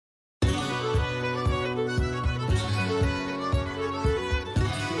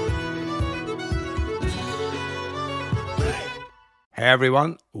Hey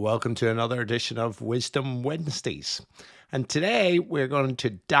everyone, welcome to another edition of Wisdom Wednesdays. And today we're going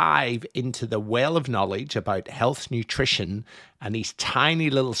to dive into the well of knowledge about health, nutrition, and these tiny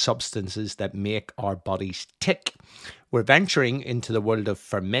little substances that make our bodies tick. We're venturing into the world of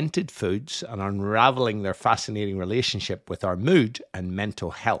fermented foods and unraveling their fascinating relationship with our mood and mental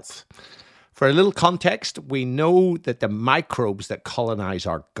health. For a little context, we know that the microbes that colonize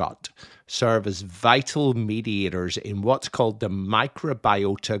our gut serve as vital mediators in what's called the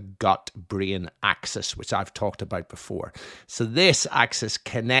microbiota gut-brain axis, which I've talked about before. So this axis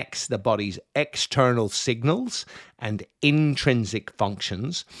connects the body's external signals and intrinsic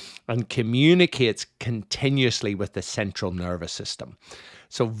functions and communicates continuously with the central nervous system.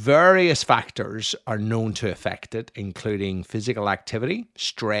 So various factors are known to affect it, including physical activity,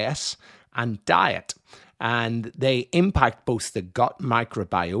 stress, and diet. And they impact both the gut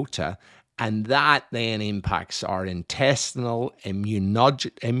microbiota, and that then impacts our intestinal,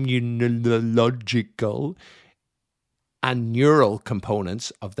 immunological, and neural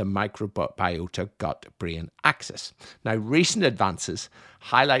components of the microbiota gut-brain axis. Now, recent advances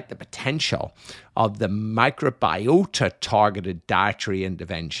highlight the potential of the microbiota-targeted dietary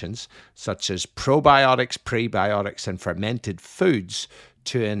interventions, such as probiotics, prebiotics, and fermented foods,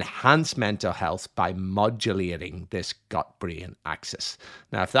 to enhance mental health by modulating this gut-brain axis.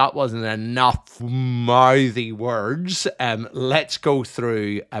 Now, if that wasn't enough mouthy words, let's go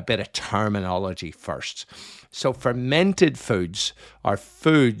through a bit of terminology first. So fermented foods are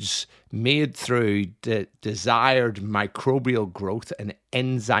foods made through the desired microbial growth and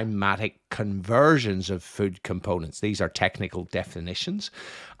enzymatic conversions of food components. These are technical definitions.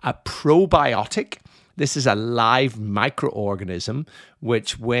 A probiotic, this is a live microorganism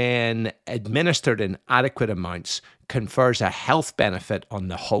which, when administered in adequate amounts, confers a health benefit on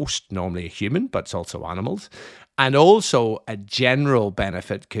the host, normally a human, but it's also animals. And also a general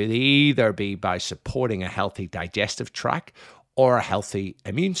benefit could either be by supporting a healthy digestive tract or a healthy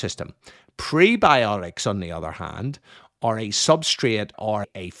immune system. Prebiotics, on the other hand, are a substrate or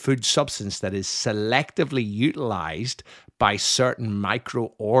a food substance that is selectively utilized by certain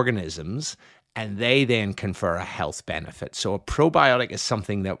microorganisms, and they then confer a health benefit. So a probiotic is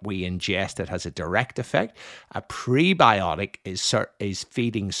something that we ingest that has a direct effect. A prebiotic is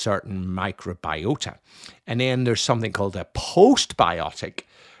feeding certain microbiota. And then there's something called a postbiotic,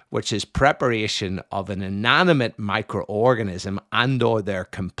 which is preparation of an inanimate microorganism and or their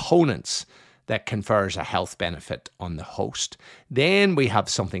components that confers a health benefit on the host. Then we have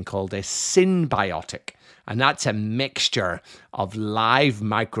something called a symbiotic, and that's a mixture of live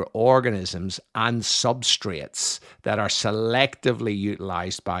microorganisms and substrates that are selectively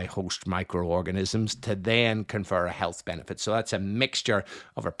utilized by host microorganisms to then confer a health benefit. So that's a mixture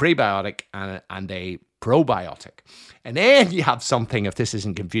of a prebiotic and a probiotic. And then you have something, if this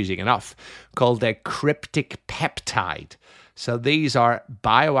isn't confusing enough, called a cryptic peptide. So these are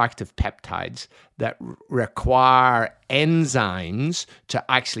bioactive peptides that require enzymes to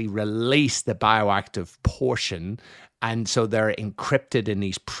actually release the bioactive portion. And so they're encrypted in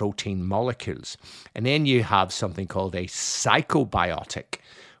these protein molecules. And then you have something called a psychobiotic,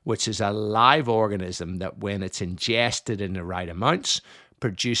 which is a live organism that, when it's ingested in the right amounts,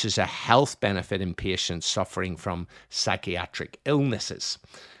 produces a health benefit in patients suffering from psychiatric illnesses.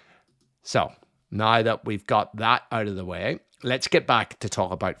 So now that we've got that out of the way, let's get back to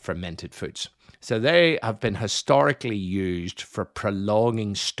talk about fermented foods. So they have been historically used for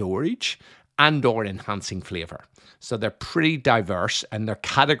prolonging storage and or enhancing flavor. So they're pretty diverse, and they're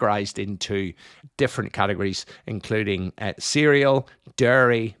categorized into different categories, including cereal,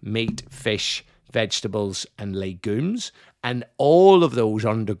 dairy, meat, fish, vegetables, and legumes. And all of those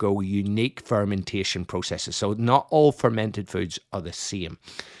undergo unique fermentation processes. So not all fermented foods are the same.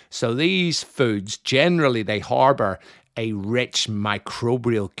 So these foods, generally, they harbor a rich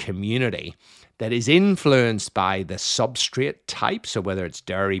microbial community that is influenced by the substrate type, so whether it's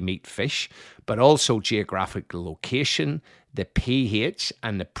dairy, meat, fish, but also geographic location, the pH,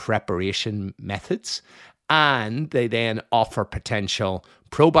 and the preparation methods. And they then offer potential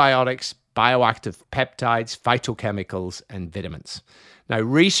probiotics, bioactive peptides, phytochemicals, and vitamins. Now,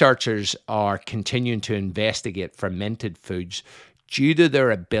 researchers are continuing to investigate fermented foods due to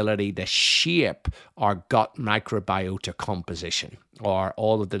their ability to shape our gut microbiota composition, or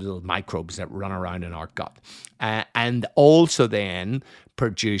all of the little microbes that run around in our gut, and also then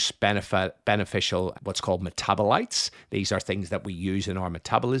produce beneficial what's called metabolites. These are things that we use in our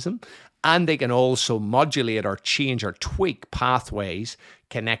metabolism, and they can also modulate or change or tweak pathways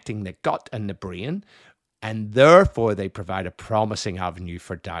connecting the gut and the brain, and therefore they provide a promising avenue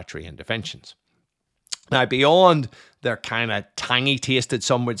for dietary interventions. Now, beyond their kind of tangy taste that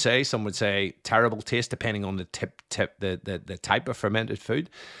some would say terrible taste, depending on the type of fermented food,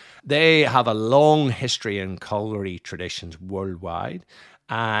 they have a long history in culinary traditions worldwide,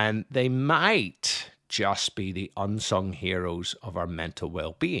 and they might just be the unsung heroes of our mental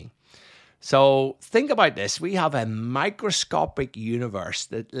well-being. So think about this. We have a microscopic universe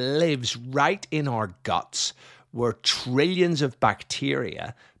that lives right in our guts, where trillions of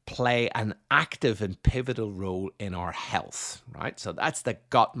bacteria play an active and pivotal role in our health, right? So that's the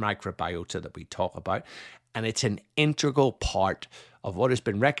gut microbiota that we talk about. And it's an integral part of what has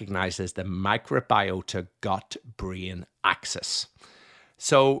been recognized as the microbiota gut-brain axis.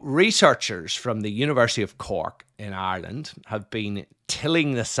 So researchers from the University of Cork in Ireland have been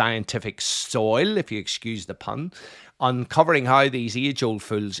tilling the scientific soil, if you excuse the pun, uncovering how these age-old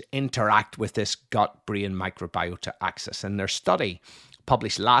foods interact with this gut-brain microbiota axis. And their study,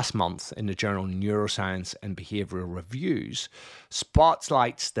 published last month in the journal Neuroscience and Behavioral Reviews,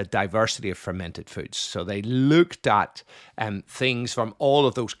 spotlights the diversity of fermented foods. So they looked at things from all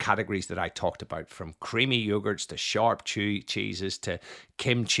of those categories that I talked about, from creamy yogurts to sharp cheeses to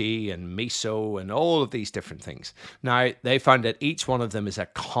kimchi and miso and all of these different things. Now, they found that each one of them is a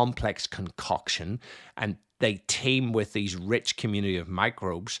complex concoction, and they teem with these rich community of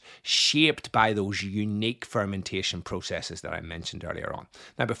microbes shaped by those unique fermentation processes that I mentioned earlier on.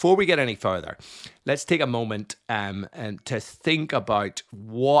 Now, before we get any further, let's take a moment and to think about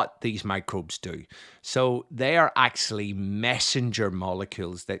what these microbes do. So they are actually messenger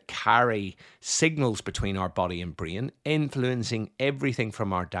molecules that carry signals between our body and brain, influencing everything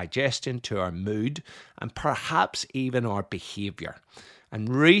from our digestion to our mood and perhaps even our behavior. And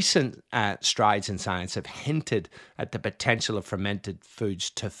recent strides in science have hinted at the potential of fermented foods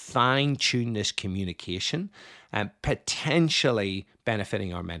to fine-tune this communication and potentially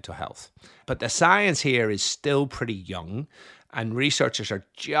benefiting our mental health. But the science here is still pretty young, and researchers are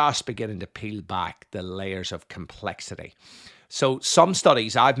just beginning to peel back the layers of complexity. So some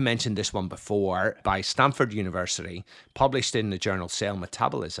studies, I've mentioned this one before, by Stanford University, published in the journal Cell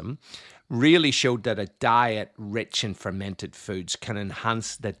Metabolism, really showed that a diet rich in fermented foods can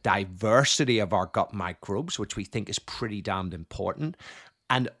enhance the diversity of our gut microbes, which we think is pretty damned important.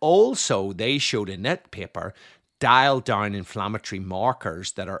 And also, they showed in that paper, dial down inflammatory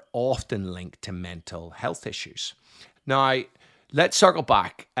markers that are often linked to mental health issues. Now, let's circle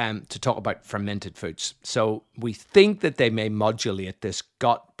back to talk about fermented foods. So we think that they may modulate this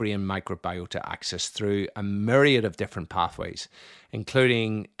gut-brain microbiota axis through a myriad of different pathways,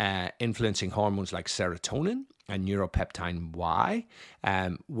 including influencing hormones like serotonin and neuropeptide Y,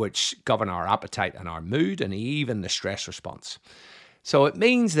 which govern our appetite and our mood and even the stress response. So it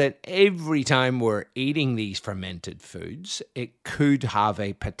means that every time we're eating these fermented foods, it could have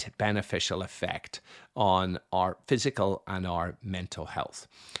a beneficial effect on our physical and our mental health.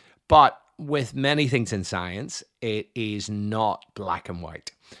 But with many things in science, it is not black and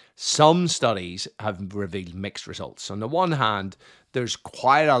white. Some studies have revealed mixed results. On the one hand, there's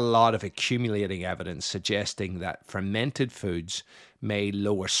quite a lot of accumulating evidence suggesting that fermented foods may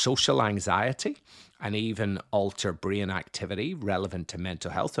lower social anxiety and even alter brain activity relevant to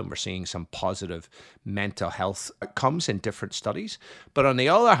mental health. And we're seeing some positive mental health outcomes in different studies. But on the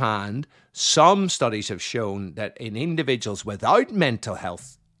other hand, some studies have shown that in individuals without mental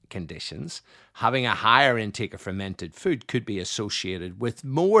health conditions, having a higher intake of fermented food could be associated with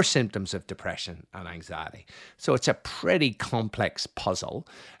more symptoms of depression and anxiety. So it's a pretty complex puzzle.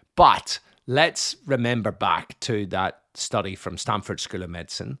 But let's remember back to that study from Stanford School of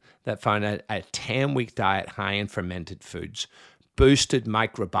Medicine that found a 10-week diet high in fermented foods boosted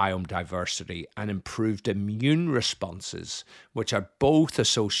microbiome diversity and improved immune responses, which are both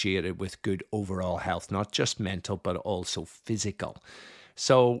associated with good overall health, not just mental, but also physical.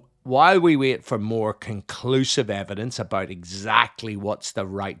 So while we wait for more conclusive evidence about exactly what's the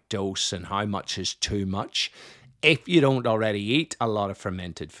right dose and how much is too much, if you don't already eat a lot of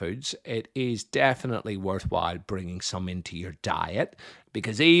fermented foods, it is definitely worthwhile bringing some into your diet,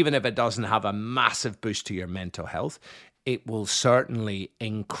 because even if it doesn't have a massive boost to your mental health, it will certainly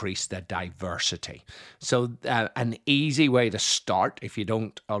increase the diversity. So an easy way to start, if you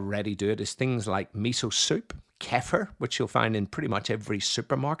don't already do it, is things like miso soup, kefir, which you'll find in pretty much every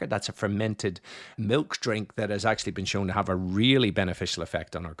supermarket. That's a fermented milk drink that has actually been shown to have a really beneficial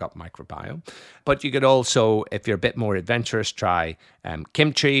effect on our gut microbiome. But you could also, if you're a bit more adventurous, try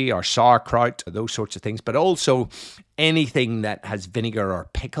kimchi or sauerkraut, or those sorts of things. But also anything that has vinegar or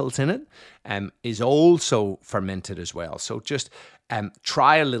pickles in it is also fermented as well. So just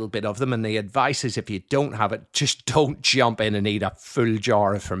try a little bit of them. And the advice is, if you don't have it, just don't jump in and eat a full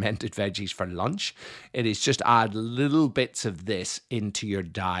jar of fermented veggies for lunch. It is just add little bits of this into your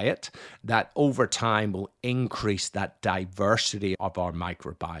diet that over time will increase that diversity of our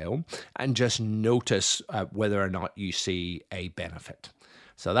microbiome, and just notice whether or not you see a benefit.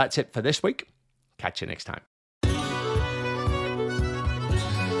 So that's it for this week. Catch you next time.